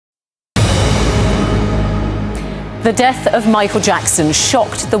The death of Michael Jackson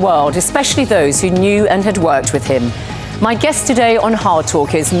shocked the world, especially those who knew and had worked with him. My guest today on Hard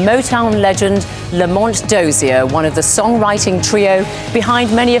Talk is Motown legend Lamont Dozier, one of the songwriting trio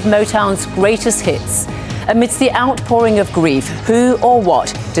behind many of Motown's greatest hits. Amidst the outpouring of grief, who or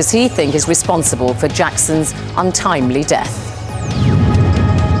what does he think is responsible for Jackson's untimely death?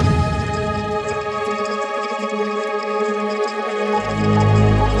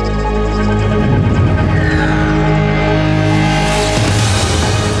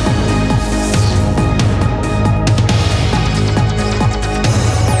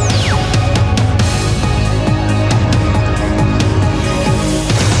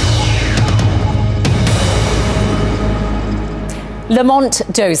 Lamont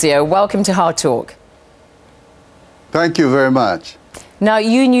Dozier, welcome to Hard Talk. Thank you very much. Now,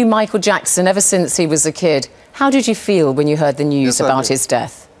 you knew Michael Jackson ever since he was a kid. How did you feel when you heard the news about his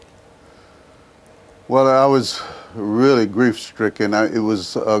death? Well, I was really grief-stricken. It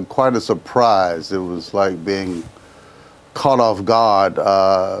was quite a surprise. It was like being caught off guard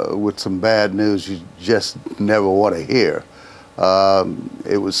with some bad news you just never want to hear.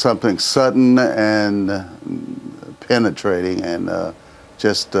 It was something sudden and penetrating and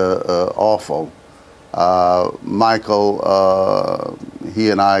just awful. Michael, he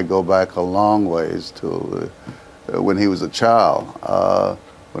and I go back a long ways to when he was a child,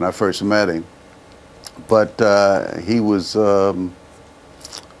 when I first met him. But he was, I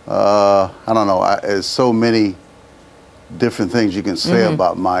don't know, there's so many different things you can say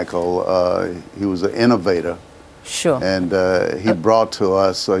about Michael. He was an innovator. Sure. And he brought to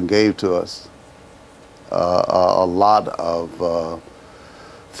us and gave to us a lot of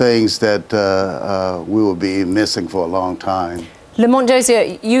things that we will be missing for a long time. Lamont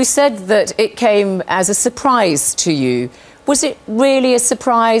Dozier, you said that it came as a surprise to you. Was it really a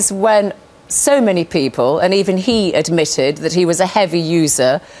surprise when so many people, and even he admitted that he was a heavy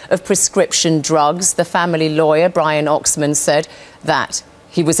user of prescription drugs? The family lawyer, Brian Oxman, said that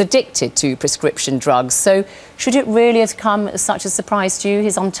he was addicted to prescription drugs. So should it really have come as such a surprise to you,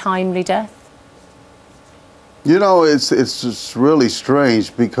 his untimely death? You know, it's just really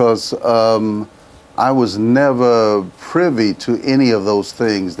strange because I was never privy to any of those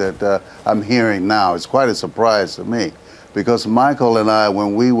things that I'm hearing now. It's quite a surprise to me because Michael and I,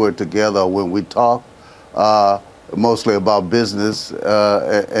 when we were together, when we talked mostly about business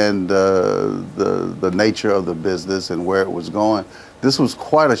and the nature of the business and where it was going, this was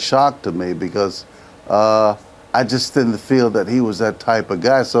quite a shock to me because I just didn't feel that he was that type of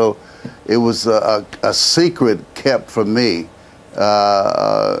guy. So it was a secret kept from me,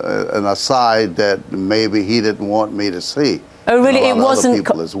 an aside that maybe he didn't want me to see. Oh, really? It wasn't other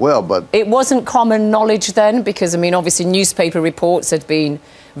people as well, but it wasn't common knowledge then, because I mean, obviously, newspaper reports had been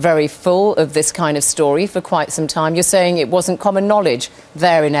very full of this kind of story for quite some time. You're saying it wasn't common knowledge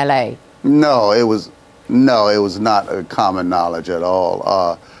there in LA? No, it was not a common knowledge at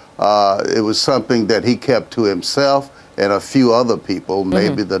all. It was something that he kept to himself and a few other people,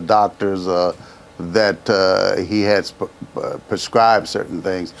 maybe the doctors that he had prescribed certain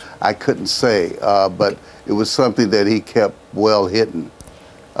things. I couldn't say, but it was something that he kept well hidden.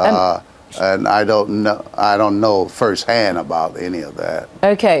 And I don't know firsthand about any of that.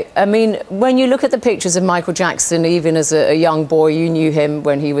 Okay, I mean, when you look at the pictures of Michael Jackson, even as a young boy, you knew him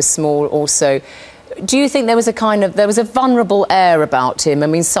when he was small also. Do you think there was a vulnerable air about him? I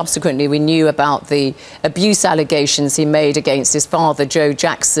mean, subsequently we knew about the abuse allegations he made against his father, Joe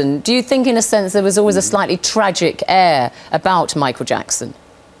Jackson. Do you think, in a sense, there was always a slightly tragic air about Michael Jackson?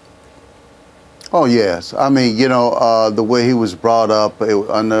 Oh, yes. I mean, you know, the way he was brought up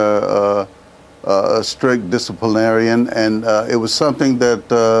under a strict disciplinarian, and it was something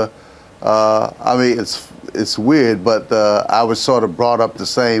that, I mean, it's weird, but I was sort of brought up the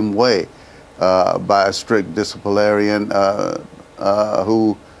same way. By a strict disciplinarian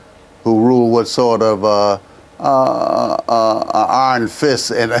who ruled with sort of an iron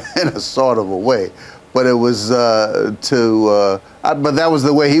fist in a sort of a way, but it was but that was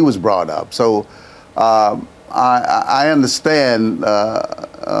the way he was brought up. So I understand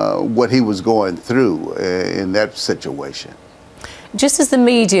what he was going through in that situation. Just as the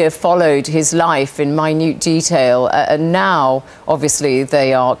media followed his life in minute detail, and now, obviously,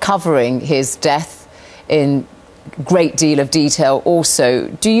 they are covering his death in a great deal of detail also,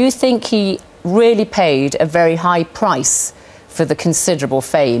 do you think he really paid a very high price for the considerable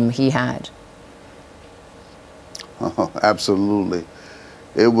fame he had? Oh, absolutely.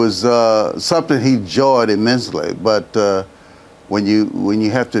 It was something he enjoyed immensely, but when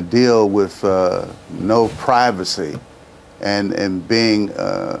you have to deal with no privacy and being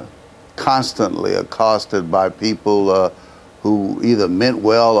constantly accosted by people who either meant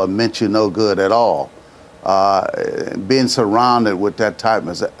well or meant you no good at all. Being surrounded with that type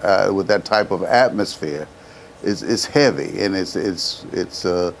of atmosphere is heavy, and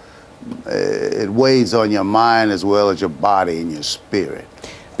it weighs on your mind as well as your body and your spirit.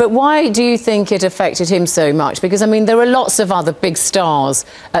 But why do you think it affected him so much? Because, I mean, there are lots of other big stars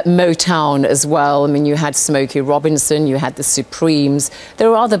at Motown as well. I mean, you had Smokey Robinson, you had the Supremes. There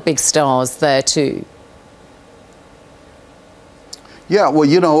are other big stars there too. Yeah, well,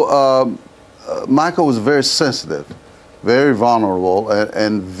 you know, Michael was very sensitive, very vulnerable,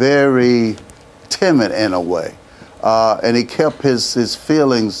 and very timid in a way. And he kept his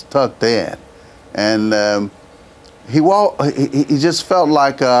feelings tucked in. And he just felt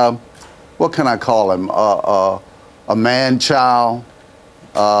like, what can I call him, a man-child,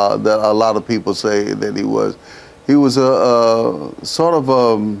 that a lot of people say that he was. He was a sort of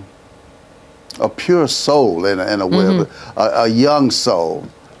a pure soul in a way, a young soul,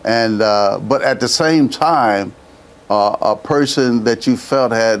 and but at the same time, a person that you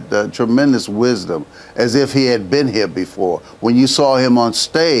felt had tremendous wisdom, as if he had been here before. When you saw him on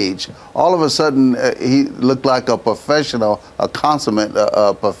stage, all of a sudden he looked like a professional, a consummate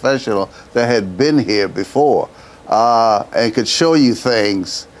professional that had been here before, and could show you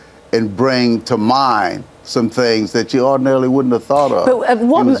things and bring to mind some things that you ordinarily wouldn't have thought of. But he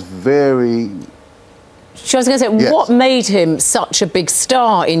was very... I was going to say, yes. What made him such a big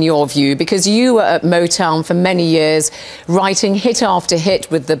star in your view? Because you were at Motown for many years, writing hit after hit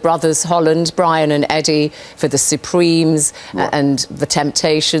with the brothers Holland, Brian and Eddie, for the Supremes, right, and the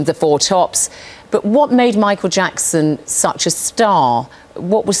Temptations, the Four Tops. But what made Michael Jackson such a star?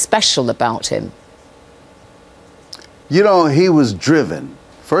 What was special about him? You know, he was driven,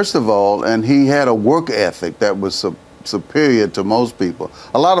 first of all, and he had a work ethic that was superior to most people.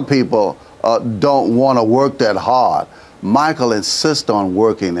 A lot of people don't want to work that hard. Michael insists on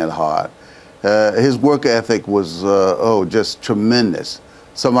working that hard. His work ethic was, just tremendous.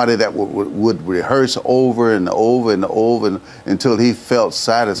 Somebody that would rehearse over and over and over until he felt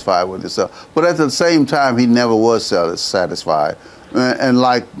satisfied with himself. But at the same time, he never was satisfied. And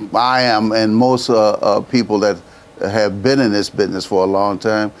like I am, and most people that have been in this business for a long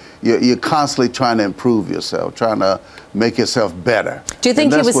time, you're constantly trying to improve yourself, trying to make yourself better. Do you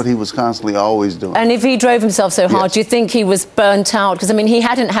think that's what he was constantly always doing? And if he drove himself so hard, yes, do you think he was burnt out? Because, I mean, he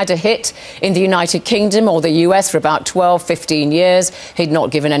hadn't had a hit in the United Kingdom or the US for about 12, 15 years. He'd not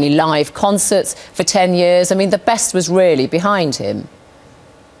given any live concerts for 10 years. I mean, the best was really behind him.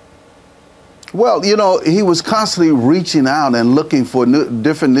 Well, you know, he was constantly reaching out and looking for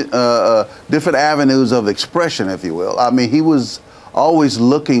different avenues of expression, if you will. I mean, he was always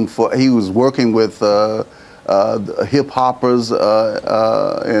looking for, he was working with hip-hoppers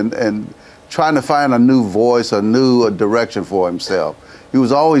and trying to find a new voice, a new direction for himself. He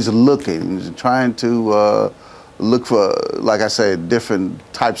was always looking, trying to look for, like I said, different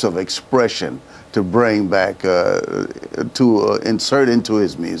types of expression to bring back, to insert into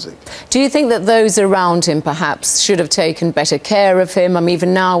his music. Do you think that those around him perhaps should have taken better care of him? I mean,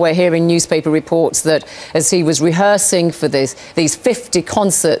 even now we're hearing newspaper reports that as he was rehearsing for these 50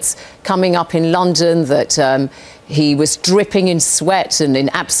 concerts coming up in London, that he was dripping in sweat and in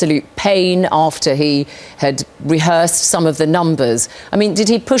absolute pain after he had rehearsed some of the numbers. I mean, did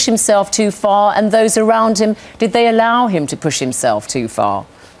he push himself too far? And those around him, did they allow him to push himself too far?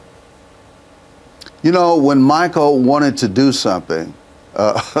 You know, when Michael wanted to do something,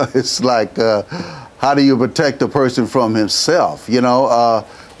 it's like, how do you protect a person from himself? You know,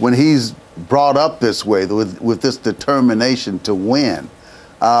 when he's brought up this way, with this determination to win,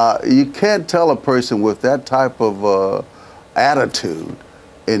 you can't tell a person with that type of attitude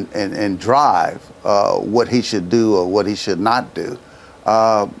and drive what he should do or what he should not do.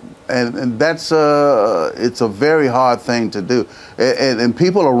 And that's it's a very hard thing to do. And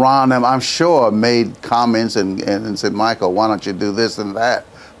people around him, I'm sure, made comments and said, Michael, why don't you do this and that?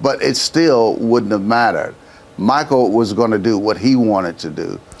 But it still wouldn't have mattered. Michael was going to do what he wanted to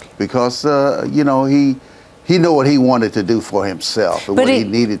do because, you know, he knew what he wanted to do for himself and what he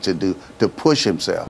needed to do to push himself.